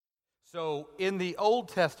So in the Old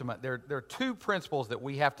Testament, there are two principles that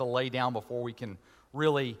we have to lay down before we can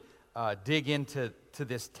really dig into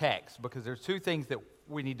this text, because there's two things that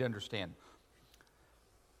we need to understand.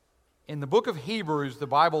 In the book of Hebrews, the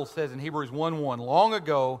Bible says in Hebrews 1:1, long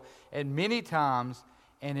ago and many times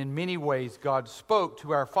and in many ways God spoke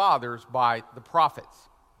to our fathers by the prophets.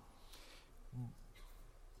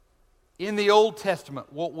 In the Old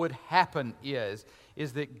Testament, what would happen is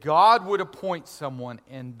that God would appoint someone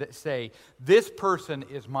and say, this person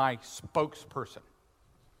is my spokesperson.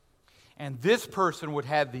 And this person would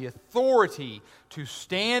have the authority to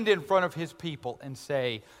stand in front of his people and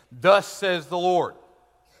say, thus says the Lord.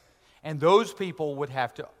 And those people would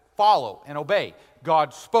have to follow and obey.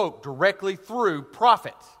 God spoke directly through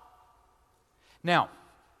prophets. Now,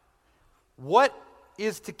 what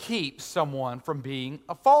is to keep someone from being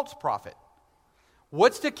a false prophet?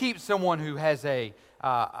 What's to keep someone who has a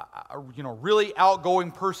really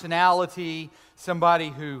outgoing personality, somebody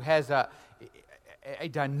who has a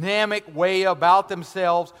dynamic way about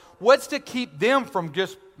themselves? What's to keep them from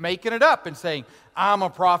just making it up and saying, I'm a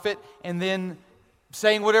prophet, and then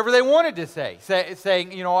saying whatever they wanted to say? Saying,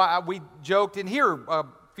 we joked in here a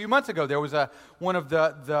few months ago, there was one of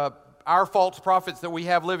our false prophets that we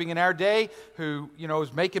have living in our day who,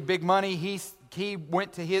 is making big money. He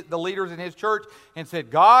went to the leaders in his church and said,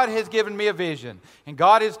 God has given me a vision, and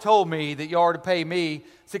God has told me that you are to pay me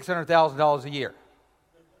 $600,000 a year.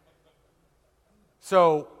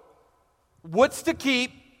 So, what's to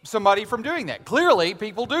keep somebody from doing that? Clearly,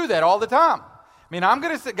 people do that all the time. I mean, I'm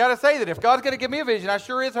got to say that if God's going to give me a vision, I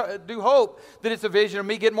sure do hope that it's a vision of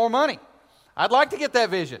me getting more money. I'd like to get that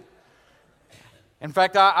vision. In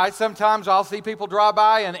fact, I sometimes I'll see people drive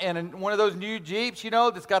by and in one of those new Jeeps,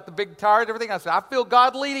 that's got the big tires and everything. I say, I feel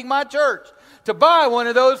God leading my church to buy one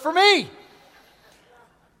of those for me.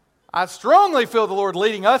 I strongly feel the Lord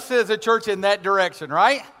leading us as a church in that direction,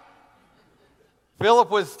 right?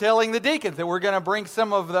 Philip was telling the deacons that we're going to bring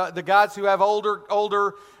some of the guys who have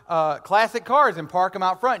older classic cars and park them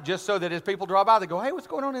out front, just so that as people drive by, they go, hey, what's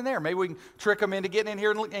going on in there? Maybe we can trick them into getting in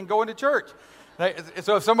here and going to church.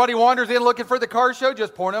 So if somebody wanders in looking for the car show,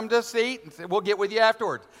 just point them to a seat and say, we'll get with you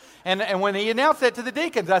afterwards. And when he announced that to the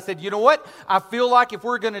deacons, I said, you know what? I feel like if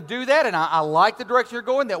we're going to do that, and I like the direction you're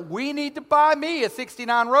going, that we need to buy me a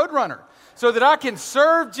 69 Roadrunner so that I can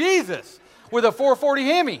serve Jesus with a 440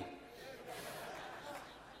 Hemi.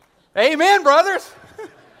 Amen, brothers.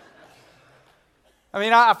 I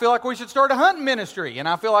mean, I feel like we should start a hunting ministry, and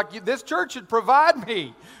I feel like this church should provide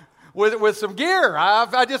me with some gear.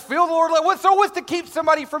 I just feel the Lord. What's to keep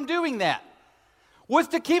somebody from doing that? What's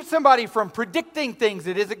to keep somebody from predicting things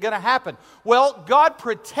that isn't going to happen? Well, God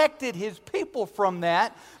protected His people from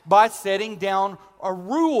that by setting down a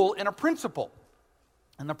rule and a principle.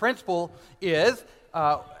 And the principle is,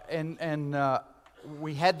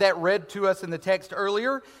 we had that read to us in the text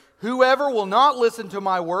earlier, whoever will not listen to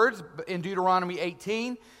my words, in Deuteronomy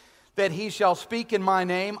 18, that he shall speak in my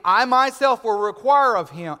name, I myself will require of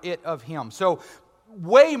him. So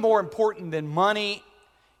way more important than money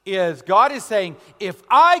is God is saying, if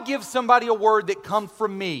I give somebody a word that comes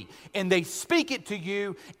from me and they speak it to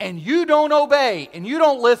you and you don't obey and you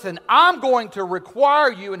don't listen, I'm going to require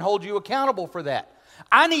you and hold you accountable for that.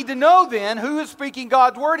 I need to know then who is speaking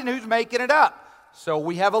God's word and who's making it up. So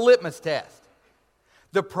we have a litmus test.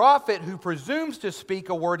 The prophet who presumes to speak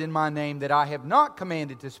a word in my name that I have not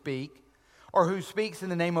commanded to speak, or who speaks in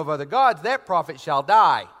the name of other gods, that prophet shall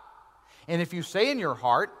die. And if you say in your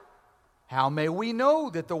heart, how may we know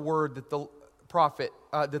that the word that the prophet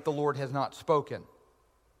that the Lord has not spoken?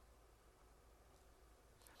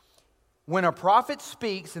 When a prophet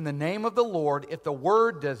speaks in the name of the Lord, if the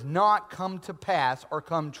word does not come to pass or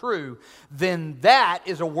come true, then that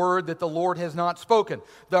is a word that the Lord has not spoken.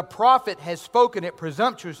 The prophet has spoken it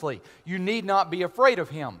presumptuously. You need not be afraid of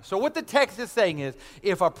him. So what the text is saying is,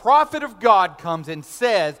 if a prophet of God comes and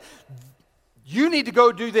says, you need to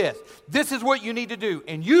go do this, this is what you need to do,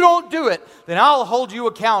 and you don't do it, then I'll hold you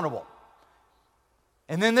accountable.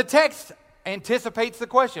 And then the text anticipates the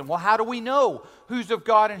question, well, how do we know who's of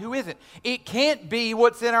God and who isn't? It can't be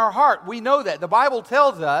what's in our heart. We know that. The Bible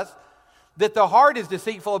tells us that the heart is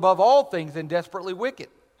deceitful above all things and desperately wicked.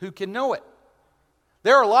 Who can know it?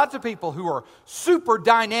 There are lots of people who are super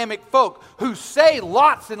dynamic folk who say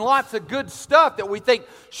lots and lots of good stuff that we think,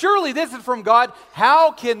 surely this is from God.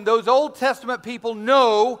 How can those Old Testament people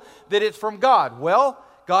know that it's from God? Well,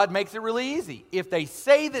 God makes it really easy. If they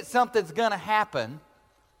say that something's going to happen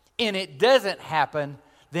and it doesn't happen,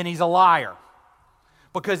 then he's a liar.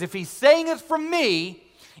 Because if he's saying it's from me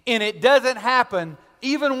and it doesn't happen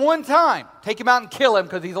even one time, take him out and kill him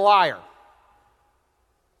because he's a liar.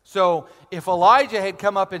 So if Elijah had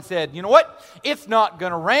come up and said, you know what, it's not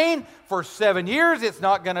going to rain for 7 years, it's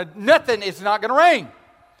not going to rain.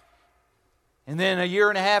 And then a year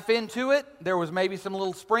and a half into it, there was maybe some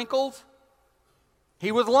little sprinkles.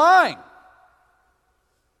 He was lying.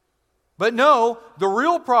 But no, the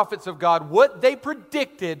real prophets of God, what they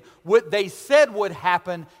predicted, what they said would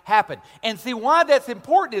happen, happened. And see, why that's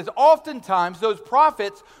important is oftentimes those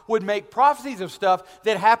prophets would make prophecies of stuff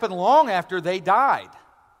that happened long after they died.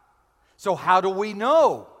 So how do we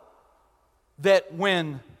know that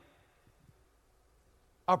when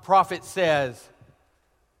a prophet says,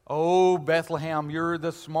 "Oh, Bethlehem, you're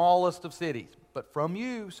the smallest of cities, but from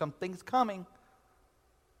you something's coming"?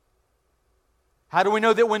 How do we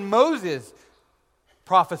know that when Moses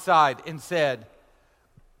prophesied and said,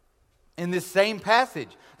 in this same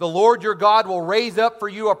passage, "The Lord your God will raise up for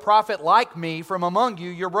you a prophet like me from among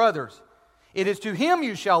you, your brothers. It is to him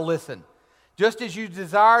you shall listen, just as you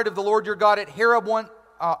desired of the Lord your God at Horeb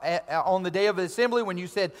on the day of the assembly, when you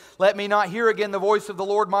said, 'Let me not hear again the voice of the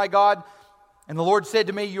Lord my God.' And the Lord said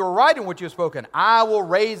to me, 'You are right in what you have spoken. I will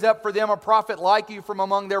raise up for them a prophet like you from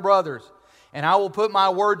among their brothers, and I will put my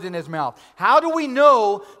words in his mouth.'" How do we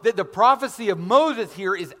know that the prophecy of Moses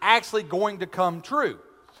here is actually going to come true?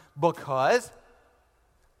 Because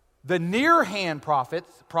the near-hand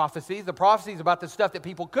prophecies, the prophecies about the stuff that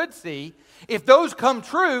people could see, if those come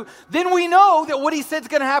true, then we know that what he said is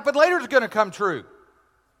going to happen later is going to come true.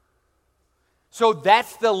 So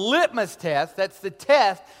that's the litmus test, that's the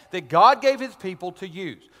test that God gave his people to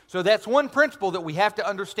use. So that's one principle that we have to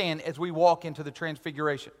understand as we walk into the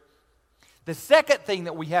Transfiguration. The second thing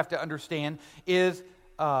that we have to understand is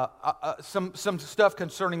some stuff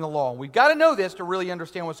concerning the law. We've got to know this to really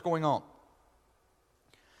understand what's going on.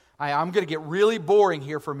 I'm going to get really boring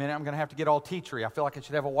here for a minute. I'm going to have to get all teachery. I feel like I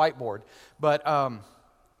should have a whiteboard. But,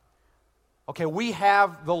 okay, we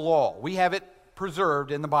have the law. We have it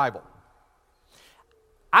preserved in the Bible.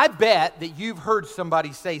 I bet that you've heard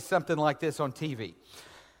somebody say something like this on TV.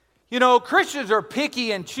 You know, Christians are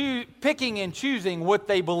picking and choosing what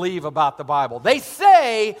they believe about the Bible. They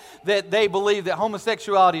say that they believe that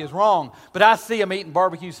homosexuality is wrong, but I see them eating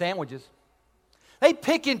barbecue sandwiches. They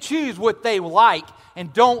pick and choose what they like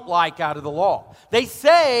and don't like out of the law. They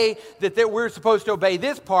say that we're supposed to obey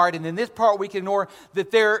this part, and then this part we can ignore,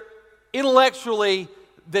 that they're intellectually,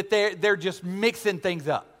 that they're just mixing things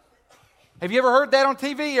up. Have you ever heard that on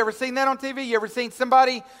TV? You ever seen that on TV? You ever seen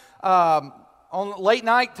somebody on late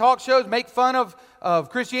night talk shows make fun of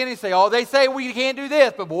Christianity, say, "Oh, they say we can't do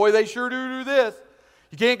this, but boy, they sure do this.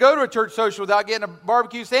 You can't go to a church social without getting a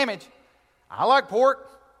barbecue sandwich. I like pork.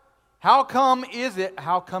 How come is it?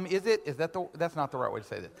 That's not the right way to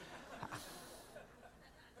say that.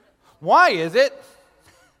 Why is it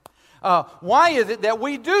that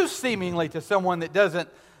we do seemingly, to someone that doesn't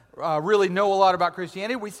really know a lot about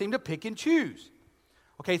Christianity, we seem to pick and choose?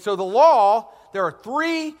 Okay, so the law, there are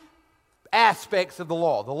three aspects of the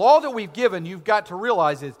law. The law that we've given, you've got to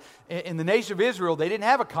realize, is in the nation of Israel, they didn't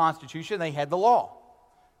have a constitution, they had the law.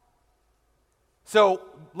 So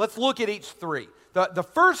let's look at each three. The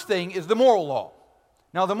first thing is the moral law.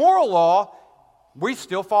 Now, the moral law, we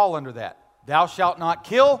still fall under that. Thou shalt not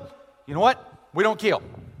kill. You know what? We don't kill.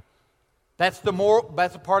 That's a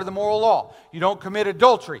part of the moral law. You don't commit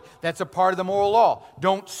adultery. That's a part of the moral law.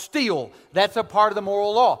 Don't steal. That's a part of the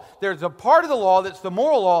moral law. There's a part of the law that's the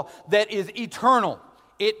moral law that is eternal.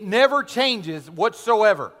 It never changes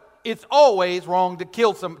whatsoever. It's always wrong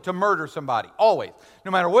to murder somebody. Always.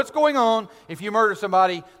 No matter what's going on, if you murder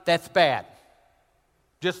somebody, that's bad.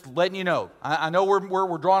 Just letting you know. I know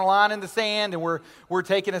we're drawing a line in the sand and we're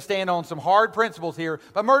taking a stand on some hard principles here,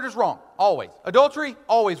 but murder's wrong. Always. Adultery,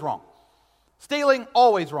 always wrong. Stealing,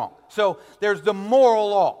 always wrong. So there's the moral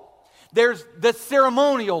law. There's the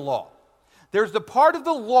ceremonial law. There's the part of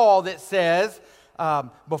the law that says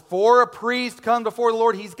before a priest comes before the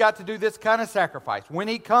Lord, he's got to do this kind of sacrifice. When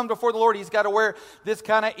he comes before the Lord, he's got to wear this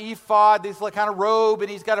kind of ephod, this kind of robe,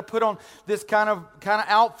 and he's got to put on this kind of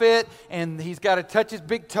outfit, and he's got to touch his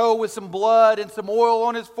big toe with some blood and some oil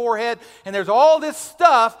on his forehead. And there's all this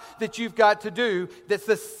stuff that you've got to do that's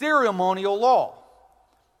the ceremonial law.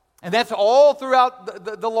 And that's all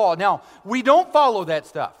throughout the law. Now, we don't follow that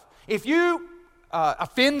stuff. If you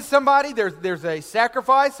offend somebody, there's a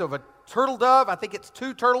sacrifice of a turtle dove. I think it's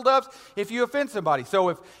 2 turtle doves if you offend somebody.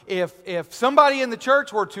 So if somebody in the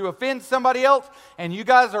church were to offend somebody else and you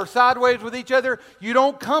guys are sideways with each other, you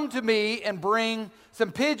don't come to me and bring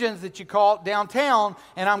some pigeons that you caught downtown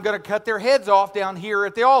and I'm going to cut their heads off down here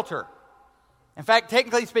at the altar. In fact,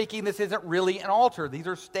 technically speaking, this isn't really an altar. These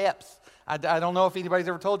are steps. I don't know if anybody's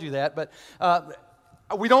ever told you that, but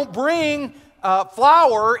we don't bring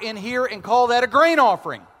flour in here and call that a grain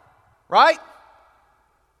offering, right?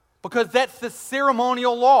 Because that's the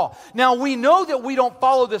ceremonial law. Now, we know that we don't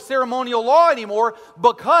follow the ceremonial law anymore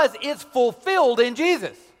because it's fulfilled in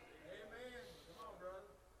Jesus.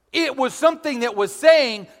 It was something that was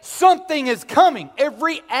saying something is coming.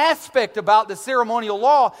 Every aspect about the ceremonial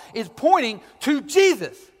law is pointing to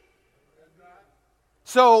Jesus.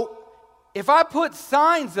 So, if I put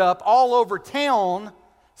signs up all over town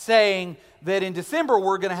saying that in December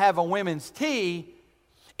we're going to have a women's tea,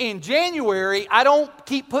 in January, I don't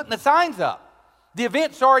keep putting the signs up. The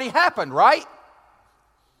event's already happened, right?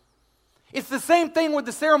 It's the same thing with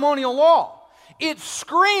the ceremonial law. It's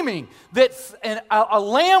screaming that a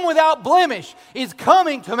lamb without blemish is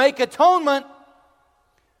coming to make atonement.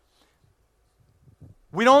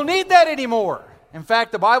 We don't need that anymore. In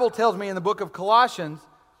fact, the Bible tells me in the book of Colossians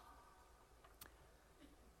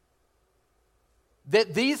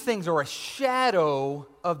that these things are a shadow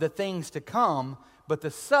of the things to come, but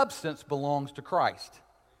the substance belongs to Christ.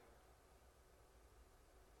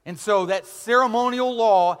 And so that ceremonial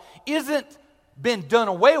law isn't been done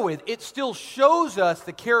away with. It still shows us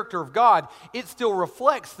the character of God. It still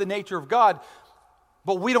reflects the nature of God,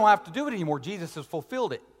 but we don't have to do it anymore. Jesus has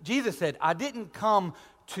fulfilled it. Jesus said, I didn't come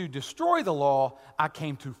to destroy the law, I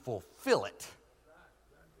came to fulfill it.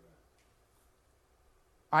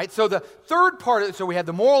 All right, so the third part of it, so we have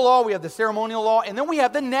the moral law, we have the ceremonial law, and then we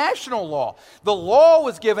have the national law. The law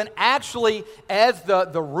was given actually as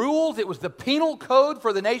the rules. It was the penal code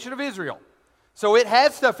for the nation of Israel. So it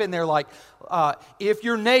has stuff in there like if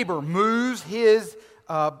your neighbor moves his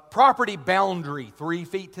property boundary 3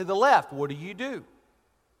 feet to the left, what do?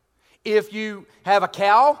 If you have a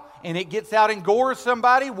cow and it gets out and gores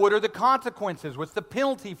somebody, what are the consequences? What's the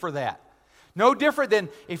penalty for that? No different than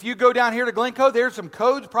if you go down here to Glencoe, there's some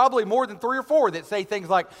codes, probably more than 3 or 4, that say things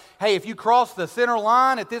like, hey, if you cross the center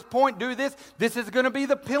line at this point, do this. This is going to be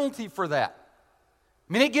the penalty for that.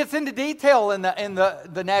 I mean, it gets into detail in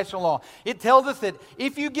the national law. It tells us that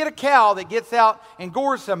if you get a cow that gets out and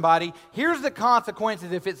gores somebody, here's the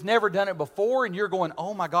consequences if it's never done it before and you're going,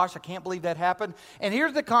 oh my gosh, I can't believe that happened. And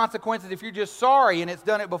here's the consequences if you're just sorry and it's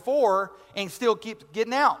done it before and still keeps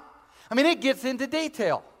getting out. I mean, it gets into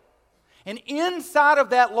detail. And inside of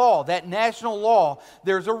that law, that national law,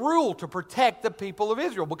 there's a rule to protect the people of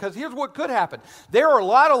Israel. Because here's what could happen. There are a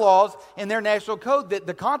lot of laws in their national code that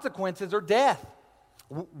the consequences are death.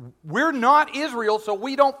 We're not Israel, so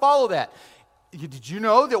we don't follow that. Did you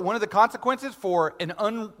know that one of the consequences for an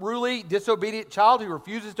unruly, disobedient child who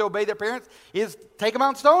refuses to obey their parents is take them out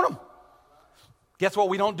and stone them? Guess what?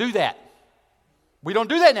 We don't do that. We don't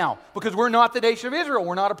do that now because we're not the nation of Israel.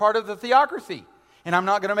 We're not a part of the theocracy. And I'm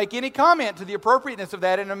not going to make any comment to the appropriateness of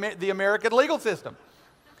that in the American legal system.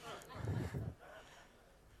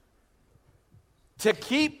 To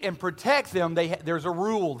keep and protect them, there's a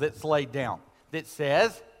rule that's laid down that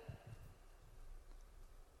says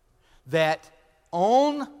that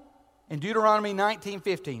in Deuteronomy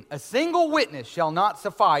 19:15, a single witness shall not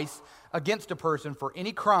suffice against a person for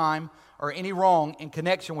any crime or any wrong in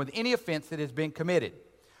connection with any offense that has been committed.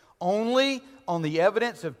 Only on the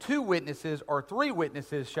evidence of 2 witnesses or 3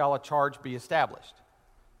 witnesses shall a charge be established.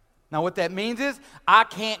 Now what that means is I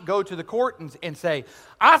can't go to the court and say,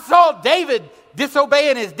 I saw David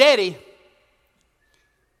disobeying his daddy,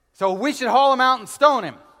 so we should haul him out and stone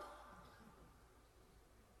him.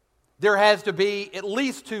 There has to be at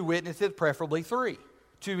least 2 witnesses, preferably 3,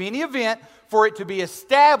 to any event for it to be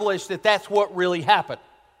established that that's what really happened.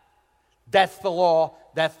 That's the law,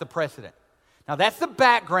 that's the precedent. Now that's the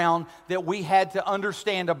background that we had to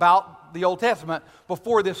understand about the Old Testament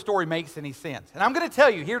before this story makes any sense. And I'm going to tell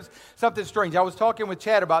you, here's something strange. I was talking with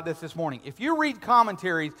Chad about this morning. If you read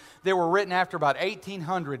commentaries that were written after about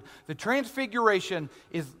 1800, the Transfiguration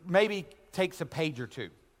maybe takes a page or 2.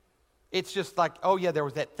 It's just like, oh yeah, there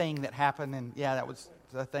was that thing that happened, and yeah, that was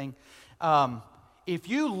the thing. If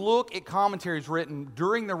you look at commentaries written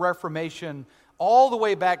during the Reformation, all the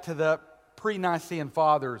way back to the pre-Nicene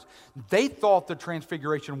fathers, they thought the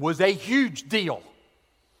Transfiguration was a huge deal.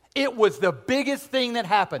 It was the biggest thing that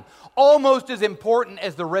happened. Almost as important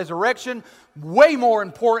as the resurrection, way more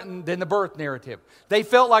important than the birth narrative. They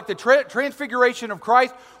felt like the Transfiguration of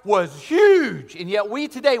Christ was huge, and yet we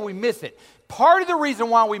today, we miss it. Part of the reason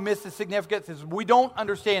why we miss the significance is we don't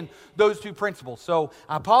understand those 2 principles. So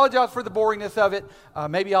I apologize for the boringness of it.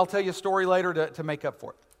 Maybe I'll tell you a story later to make up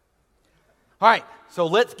for it. All right, so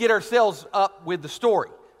let's get ourselves up with the story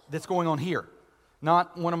that's going on here.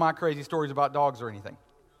 Not one of my crazy stories about dogs or anything.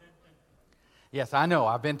 Yes, I know.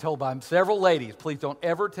 I've been told by several ladies, please don't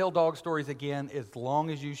ever tell dog stories again as long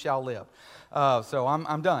as you shall live. So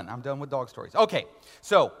I'm done. I'm done with dog stories. Okay,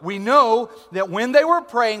 so we know that when they were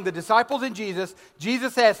praying, the disciples and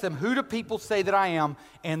Jesus asked them, who do people say that I am?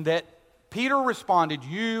 And that Peter responded,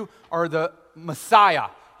 you are the Messiah.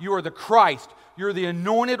 You are the Christ. You're the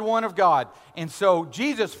anointed one of God. And so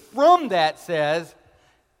Jesus from that says,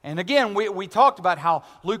 and again, we talked about how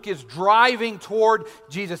Luke is driving toward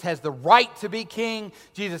Jesus has the right to be king.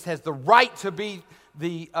 Jesus has the right to be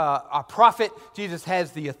a prophet. Jesus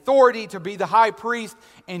has the authority to be the high priest.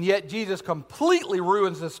 And yet Jesus completely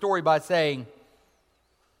ruins the story by saying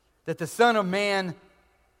that the Son of Man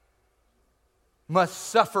must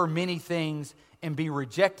suffer many things and be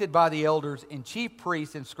rejected by the elders and chief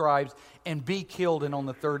priests and scribes and be killed and on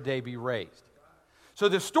the third day be raised. So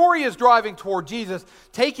the story is driving toward Jesus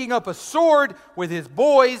taking up a sword with his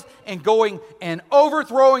boys and going and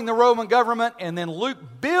overthrowing the Roman government. And then Luke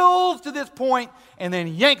builds to this point and then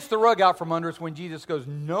yanks the rug out from under us when Jesus goes,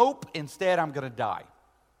 nope, instead I'm going to die.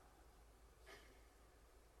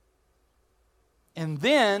 And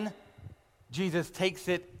then Jesus takes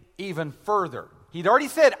it even further. He'd already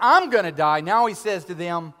said, I'm going to die. Now he says to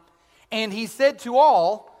them, and he said to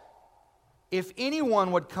all, if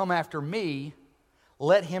anyone would come after me,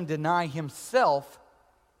 let him deny himself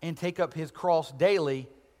and take up his cross daily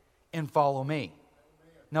and follow me.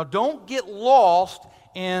 Now, don't get lost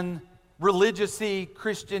in religious-y,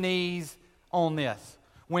 Christianese on this.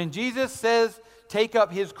 When Jesus says take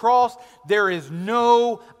up his cross, there is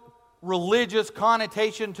no religious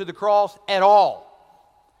connotation to the cross at all.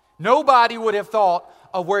 Nobody would have thought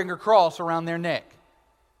of wearing a cross around their neck.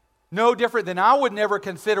 No different than I would never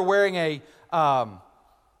consider wearing a...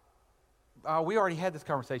 we already had this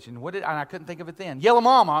conversation. And I couldn't think of it then. Yellow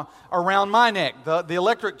Mama around my neck, the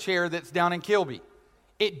electric chair that's down in Kilby.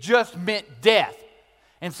 It just meant death.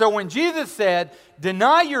 And so when Jesus said,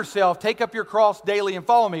 deny yourself, take up your cross daily and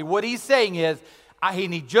follow me, what he's saying is,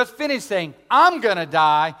 he just finished saying, I'm going to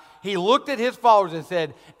die. He looked at his followers and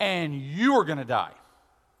said, and you are going to die.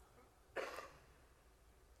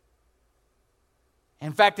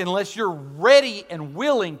 In fact, unless you're ready and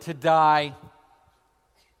willing to die,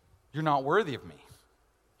 you're not worthy of me.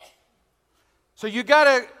 So you got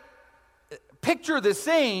to picture the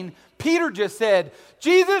scene. Peter just said,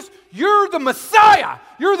 Jesus, you're the Messiah.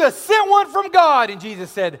 You're the sent one from God. And Jesus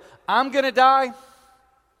said, I'm going to die,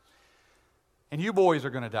 and you boys are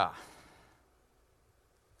going to die.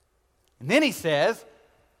 And then he says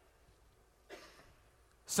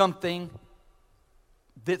something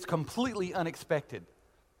that's completely unexpected.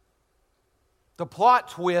 The plot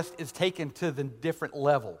twist is taken to the different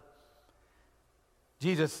level.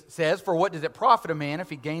 Jesus says, for what does it profit a man if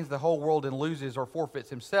he gains the whole world and loses or forfeits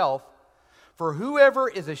himself? For whoever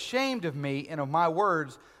is ashamed of me and of my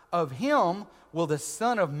words, of him will the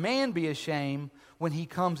Son of Man be ashamed when he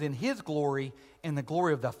comes in his glory and the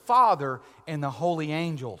glory of the Father and the holy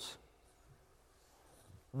angels.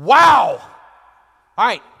 Wow! All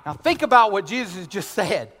right, now think about what Jesus has just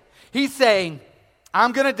said. He's saying,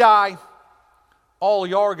 I'm going to die. All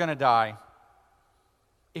y'all are going to die.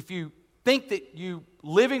 If you think that you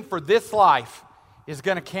living for this life is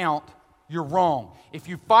going to count, you're wrong. If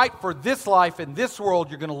you fight for this life in this world,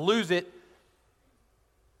 you're going to lose it.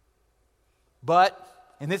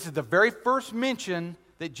 But, and this is the very first mention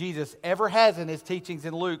that Jesus ever has in his teachings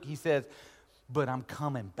in Luke, he says, but I'm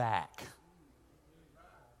coming back.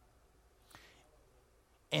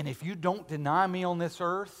 And if you don't deny me on this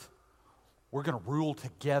earth, we're going to rule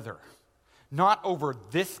together. Not over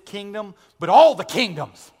this kingdom, but all the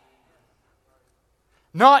kingdoms.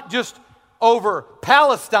 Not just over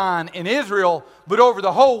Palestine and Israel, but over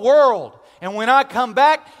the whole world. And when I come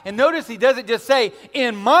back, and notice he doesn't just say,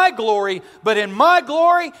 in my glory, but in my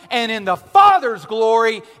glory and in the Father's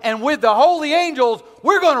glory and with the holy angels,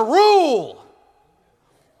 we're going to rule.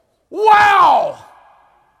 Wow!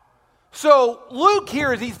 So Luke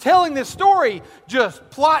here, as he's telling this story, just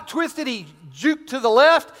plot twisted. He juked to the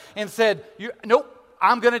left and said, nope,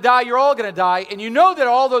 I'm going to die, you're all going to die. And you know that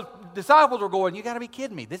all those disciples were going, you got to be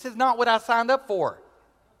kidding me. This is not what I signed up for.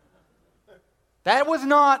 That was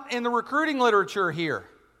not in the recruiting literature here.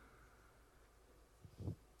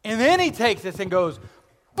 And then he takes this and goes,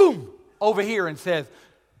 boom, over here and says,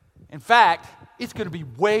 in fact, it's going to be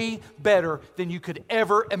way better than you could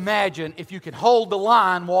ever imagine if you can hold the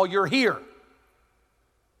line while you're here.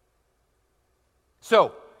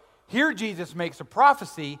 So, here Jesus makes a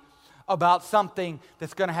prophecy about something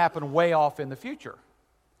that's going to happen way off in the future.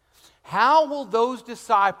 How will those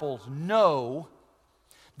disciples know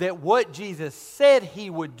that what Jesus said he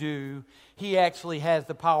would do, he actually has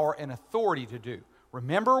the power and authority to do.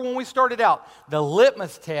 Remember when we started out, the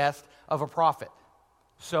litmus test of a prophet.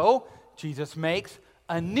 So, Jesus makes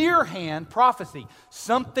a near-hand prophecy,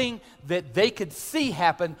 something that they could see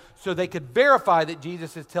happen so they could verify that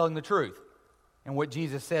Jesus is telling the truth. And what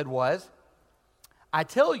Jesus said was, I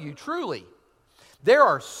tell you truly, there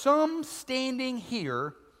are some standing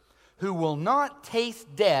here who will not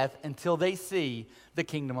taste death until they see the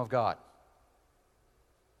kingdom of God.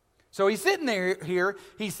 So he's sitting there here,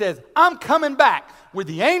 he says, I'm coming back with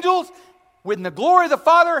the angels, with the glory of the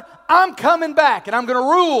Father. I'm coming back and I'm going to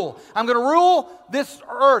rule. I'm going to rule this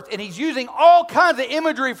earth. And he's using all kinds of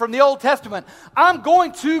imagery from the Old Testament. I'm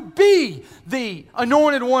going to be the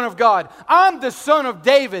anointed one of God. I'm the son of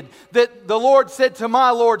David that the Lord said to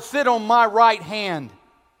my Lord, sit on my right hand.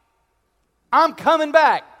 I'm coming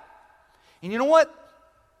back. And you know what?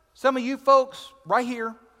 Some of you folks right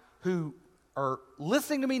here who are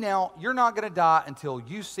listening to me now, you're not going to die until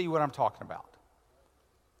you see what I'm talking about.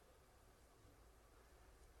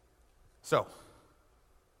 So,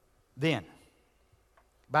 then,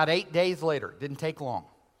 about 8 days later, didn't take long,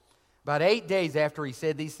 about 8 days after he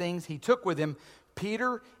said these things, he took with him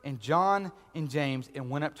Peter and John and James and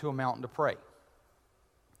went up to a mountain to pray.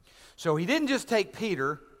 So he didn't just take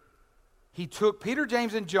Peter, he took Peter,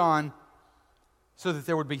 James, and John so that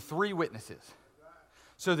there would be 3 witnesses.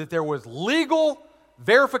 So that there was legal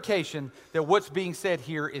verification that what's being said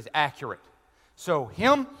here is accurate. So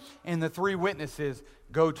him and the 3 witnesses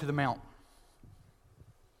go to the mountain.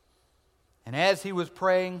 And as he was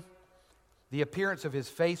praying, the appearance of his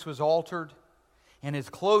face was altered, and his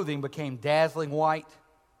clothing became dazzling white.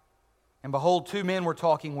 And behold, 2 men were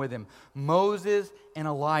talking with him, Moses and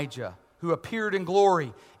Elijah, who appeared in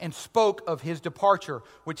glory and spoke of his departure,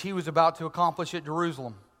 which he was about to accomplish at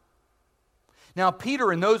Jerusalem. Now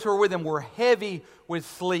Peter and those who were with him were heavy with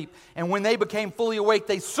sleep. And when they became fully awake,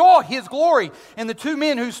 they saw his glory and the 2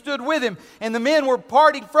 men who stood with him. And the men were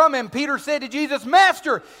parting from him. Peter said to Jesus,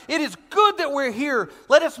 Master, it is good that we're here.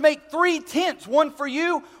 Let us make 3 tents, one for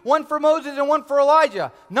you, one for Moses, and one for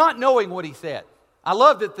Elijah. Not knowing what he said. I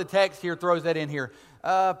love that the text here throws that in here.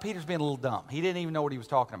 Peter's being a little dumb. He didn't even know what he was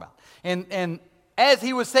talking about. And as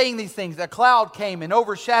he was saying these things, a cloud came and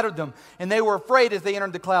overshadowed them, and they were afraid as they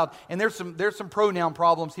entered the cloud. And there's some pronoun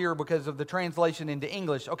problems here because of the translation into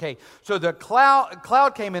English. Okay, so the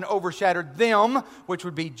cloud came and overshadowed them, which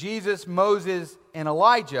would be Jesus, Moses, and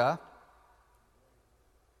Elijah,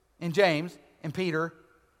 and James, and Peter,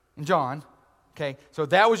 and John. Okay, so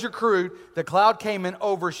that was your crew. The cloud came and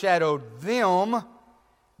overshadowed them.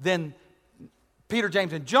 Then Peter,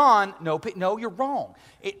 James, and John, no, you're wrong.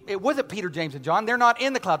 It wasn't Peter, James, and John. They're not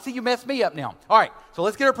in the cloud. See, you messed me up now. All right, so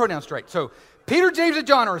let's get our pronouns straight. So Peter, James, and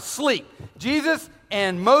John are asleep. Jesus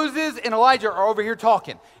and Moses and Elijah are over here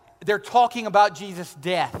talking. They're talking about Jesus'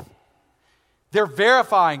 death. They're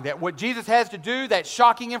verifying that what Jesus has to do, that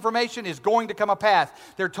shocking information, is going to come to pass.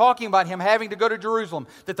 They're talking about him having to go to Jerusalem,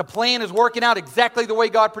 that the plan is working out exactly the way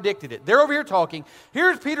God predicted it. They're over here talking.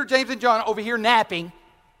 Here's Peter, James, and John over here napping.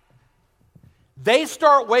 They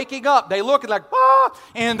start waking up. They look like,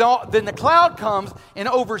 and then the cloud comes and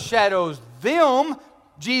overshadows them,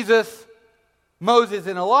 Jesus, Moses,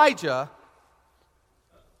 and Elijah.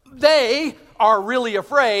 They are really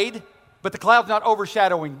afraid, but the cloud's not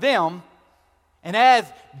overshadowing them. And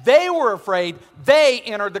as they were afraid, they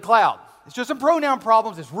entered the cloud. It's just some pronoun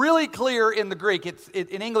problems. It's really clear in the Greek.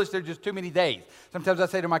 In English, there's just too many days. Sometimes I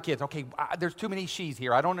say to my kids, okay, there's too many she's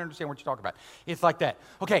here. I don't understand what you're talking about. It's like that.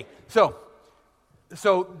 Okay, so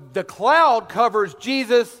the cloud covers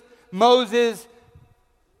Jesus, Moses,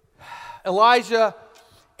 Elijah,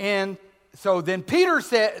 and so then Peter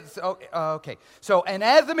says, okay. So, and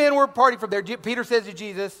as the men were parting from there, Peter says to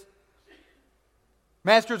Jesus,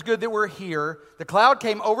 Master, it's good that we're here. The cloud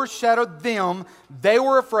came, overshadowed them. They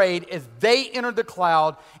were afraid as they entered the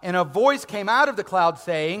cloud, and a voice came out of the cloud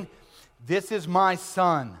saying, This is my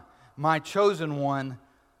son, my chosen one.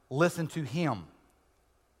 Listen to him.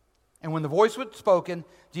 And when the voice was spoken,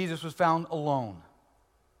 Jesus was found alone.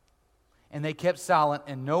 And they kept silent,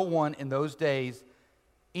 and no one in those days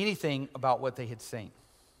anything about what they had seen.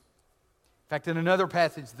 In fact, in another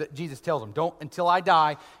passage that Jesus tells them, don't, until I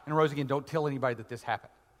die and rose again, don't tell anybody that this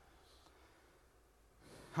happened.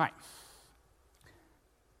 All right.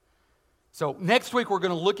 So next week we're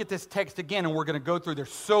going to look at this text again, and we're going to go through,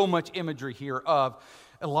 there's so much imagery here of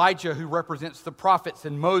Elijah, who represents the prophets,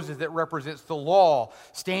 and Moses that represents the law,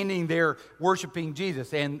 standing there worshiping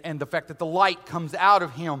Jesus, and the fact that the light comes out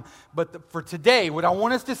of him. But for today, what I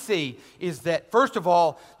want us to see is that, first of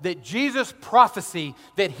all, that Jesus' prophecy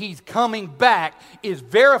that he's coming back is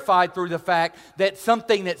verified through the fact that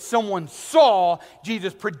something that someone saw,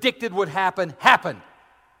 Jesus predicted would happen, happened.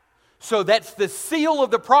 So that's the seal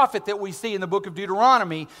of the prophet that we see in the book of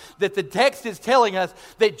Deuteronomy, that the text is telling us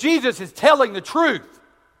that Jesus is telling the truth.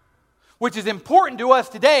 Which is important to us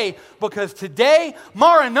today, because today,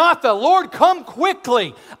 Maranatha, Lord, come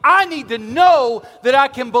quickly. I need to know that I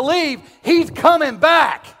can believe He's coming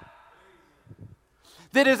back.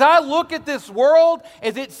 That as I look at this world,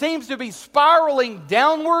 as it seems to be spiraling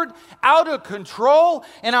downward, out of control,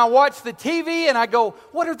 and I watch the TV and I go,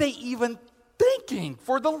 what are they even thinking?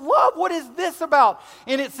 For the love, what is this about?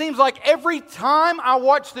 And it seems like every time I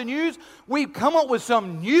watch the news, we come up with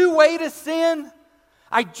some new way to sin.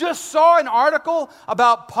 I just saw an article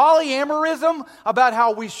about polyamorism, about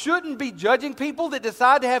how we shouldn't be judging people that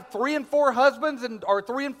decide to have 3 and 4 husbands or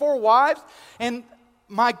 3 and 4 wives. And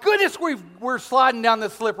my goodness, we're sliding down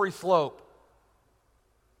this slippery slope.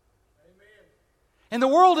 Amen. And the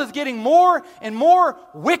world is getting more and more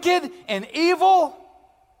wicked and evil.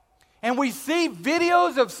 And we see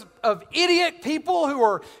videos of idiot people who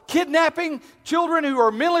are kidnapping children who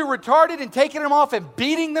are mentally retarded and taking them off and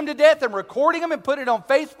beating them to death and recording them and putting it on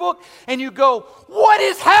Facebook. And you go, what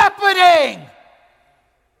is happening?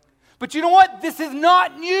 But you know what? This is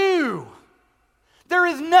not new. There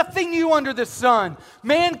is nothing new under the sun.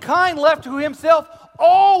 Mankind left to himself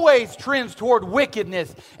always trends toward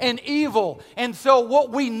wickedness and evil. And so what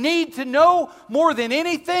we need to know more than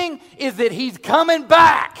anything is that He's coming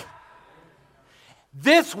back.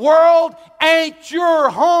 This world ain't your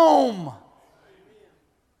home.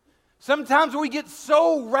 Sometimes we get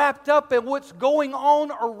so wrapped up in what's going on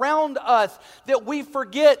around us that we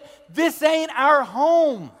forget this ain't our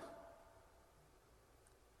home.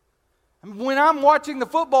 When I'm watching the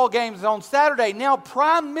football games on Saturday, now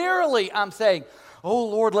primarily I'm saying, oh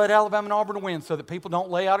Lord, let Alabama and Auburn win so that people don't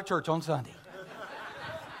lay out of church on Sunday.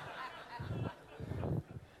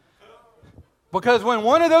 Because when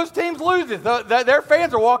one of those teams loses, their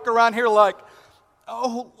fans are walking around here like,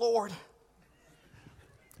 oh, Lord,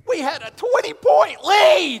 we had a 20-point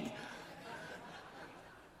lead.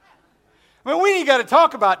 I mean, we ain't got to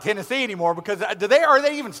talk about Tennessee anymore, because are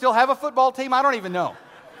they even still have a football team? I don't even know.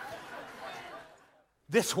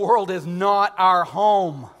 This world is not our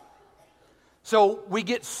home. So we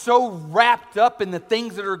get so wrapped up in the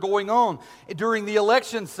things that are going on. During the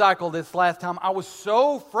election cycle this last time, I was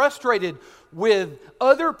so frustrated with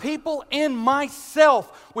other people and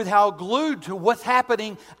myself with how glued to what's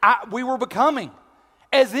happening we were becoming.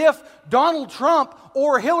 As if Donald Trump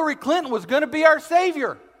or Hillary Clinton was going to be our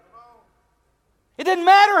savior. It didn't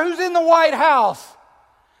matter who's in the White House.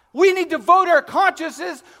 We need to vote our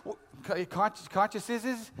consciences.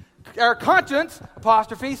 Our conscience,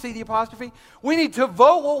 apostrophe, see the apostrophe. We need to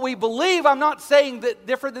vote what we believe. I'm not saying that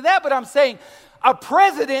different than that, but I'm saying a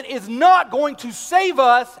president is not going to save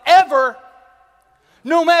us ever.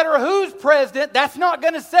 No matter who's president, that's not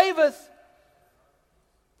going to save us.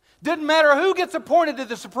 Doesn't matter who gets appointed to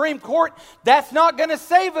the Supreme Court, that's not going to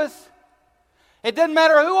save us. It doesn't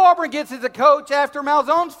matter who Auburn gets as a coach after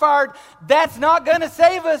Malzane's fired, that's not going to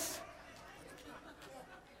save us.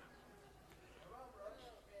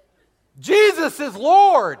 Jesus is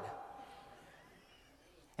Lord.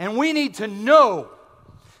 And we need to know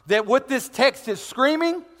that what this text is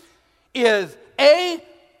screaming is, A,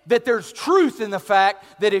 that there's truth in the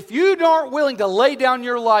fact that if you aren't willing to lay down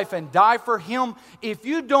your life and die for Him, if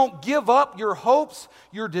you don't give up your hopes,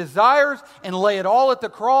 your desires, and lay it all at the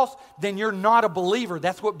cross, then you're not a believer.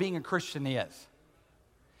 That's what being a Christian is.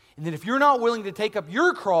 And that if you're not willing to take up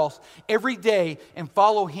your cross every day and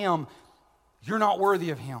follow Him, you're not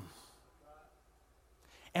worthy of Him.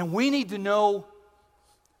 And we need to know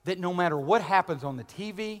that no matter what happens on the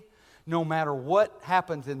TV, no matter what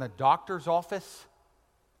happens in the doctor's office,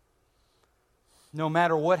 no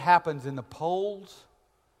matter what happens in the polls,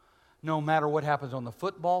 no matter what happens on the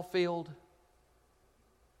football field,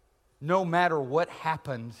 no matter what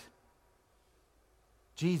happens,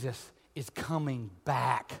 Jesus is coming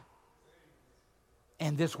back.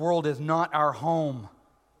 And this world is not our home.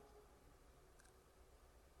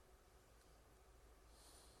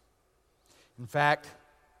 In fact,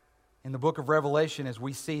 in the book of Revelation, as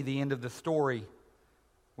we see the end of the story,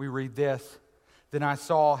 we read this: "Then I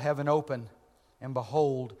saw heaven open, and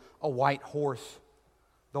behold, a white horse.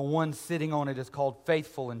 The one sitting on it is called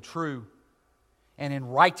Faithful and True, and in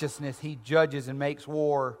righteousness He judges and makes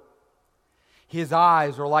war. His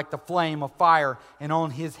eyes are like the flame of fire, and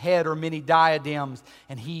on His head are many diadems,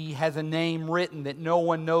 and He has a name written that no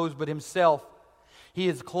one knows but Himself. He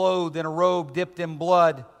is clothed in a robe dipped in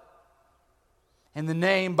blood, and the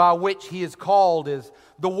name by which He is called is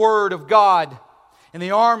the Word of God. And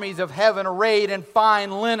the armies of heaven, arrayed in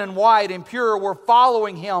fine linen, white and pure, were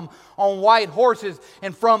following Him on white horses.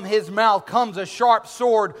 And from His mouth comes a sharp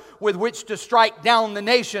sword with which to strike down the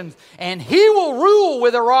nations. And He will rule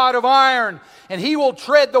with a rod of iron. And He will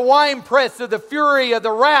tread the winepress of the fury of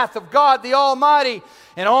the wrath of God the Almighty.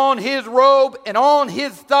 And on His robe and on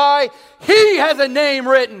His thigh He has a name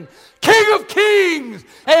written, King of Kings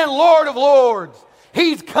and Lord of Lords.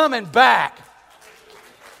 He's coming back.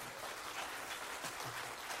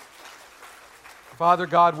 Father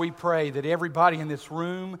God, we pray that everybody in this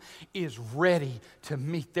room is ready to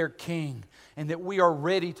meet their King, and that we are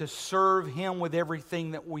ready to serve Him with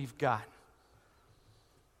everything that we've got.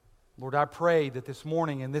 Lord, I pray that this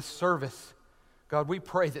morning in this service, God, we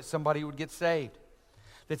pray that somebody would get saved,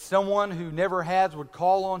 that someone who never has would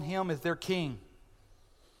call on Him as their King.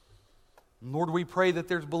 And Lord, we pray that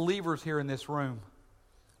there's believers here in this room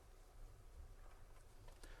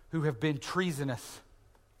who have been treasonous.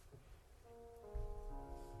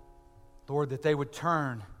 Lord, that they would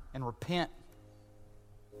turn and repent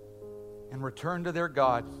and return to their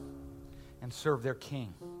God and serve their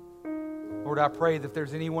King. Lord, I pray that if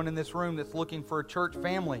there's anyone in this room that's looking for a church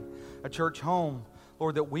family, a church home,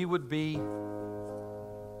 Lord, that we would be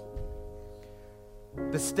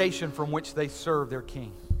the station from which they serve their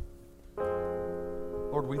King.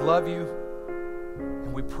 Lord, we love You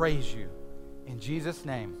and we praise You. In Jesus'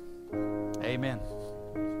 name, amen.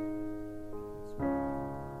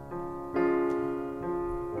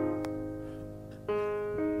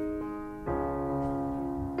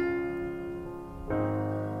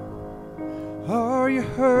 Are you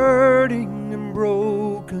hurting and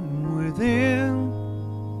broken within?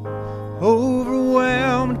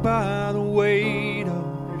 Overwhelmed by the weight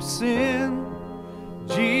of your sin?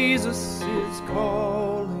 Jesus is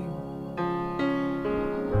calling.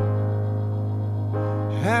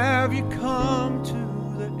 Have you come to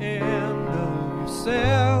the end of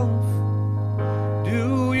yourself?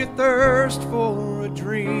 Do you thirst for a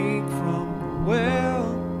drink from the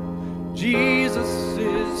well? Jesus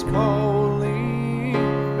is calling.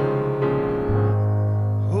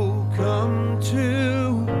 Oh, come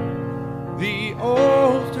to the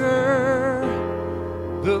altar.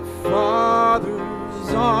 The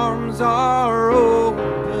Father's arms are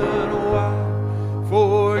open wide.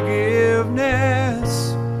 Forgiveness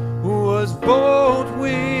was bought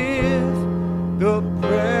with the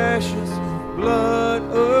precious blood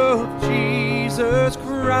of Jesus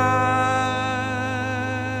Christ.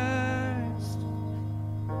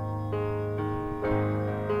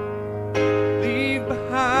 Leave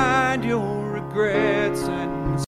behind your regrets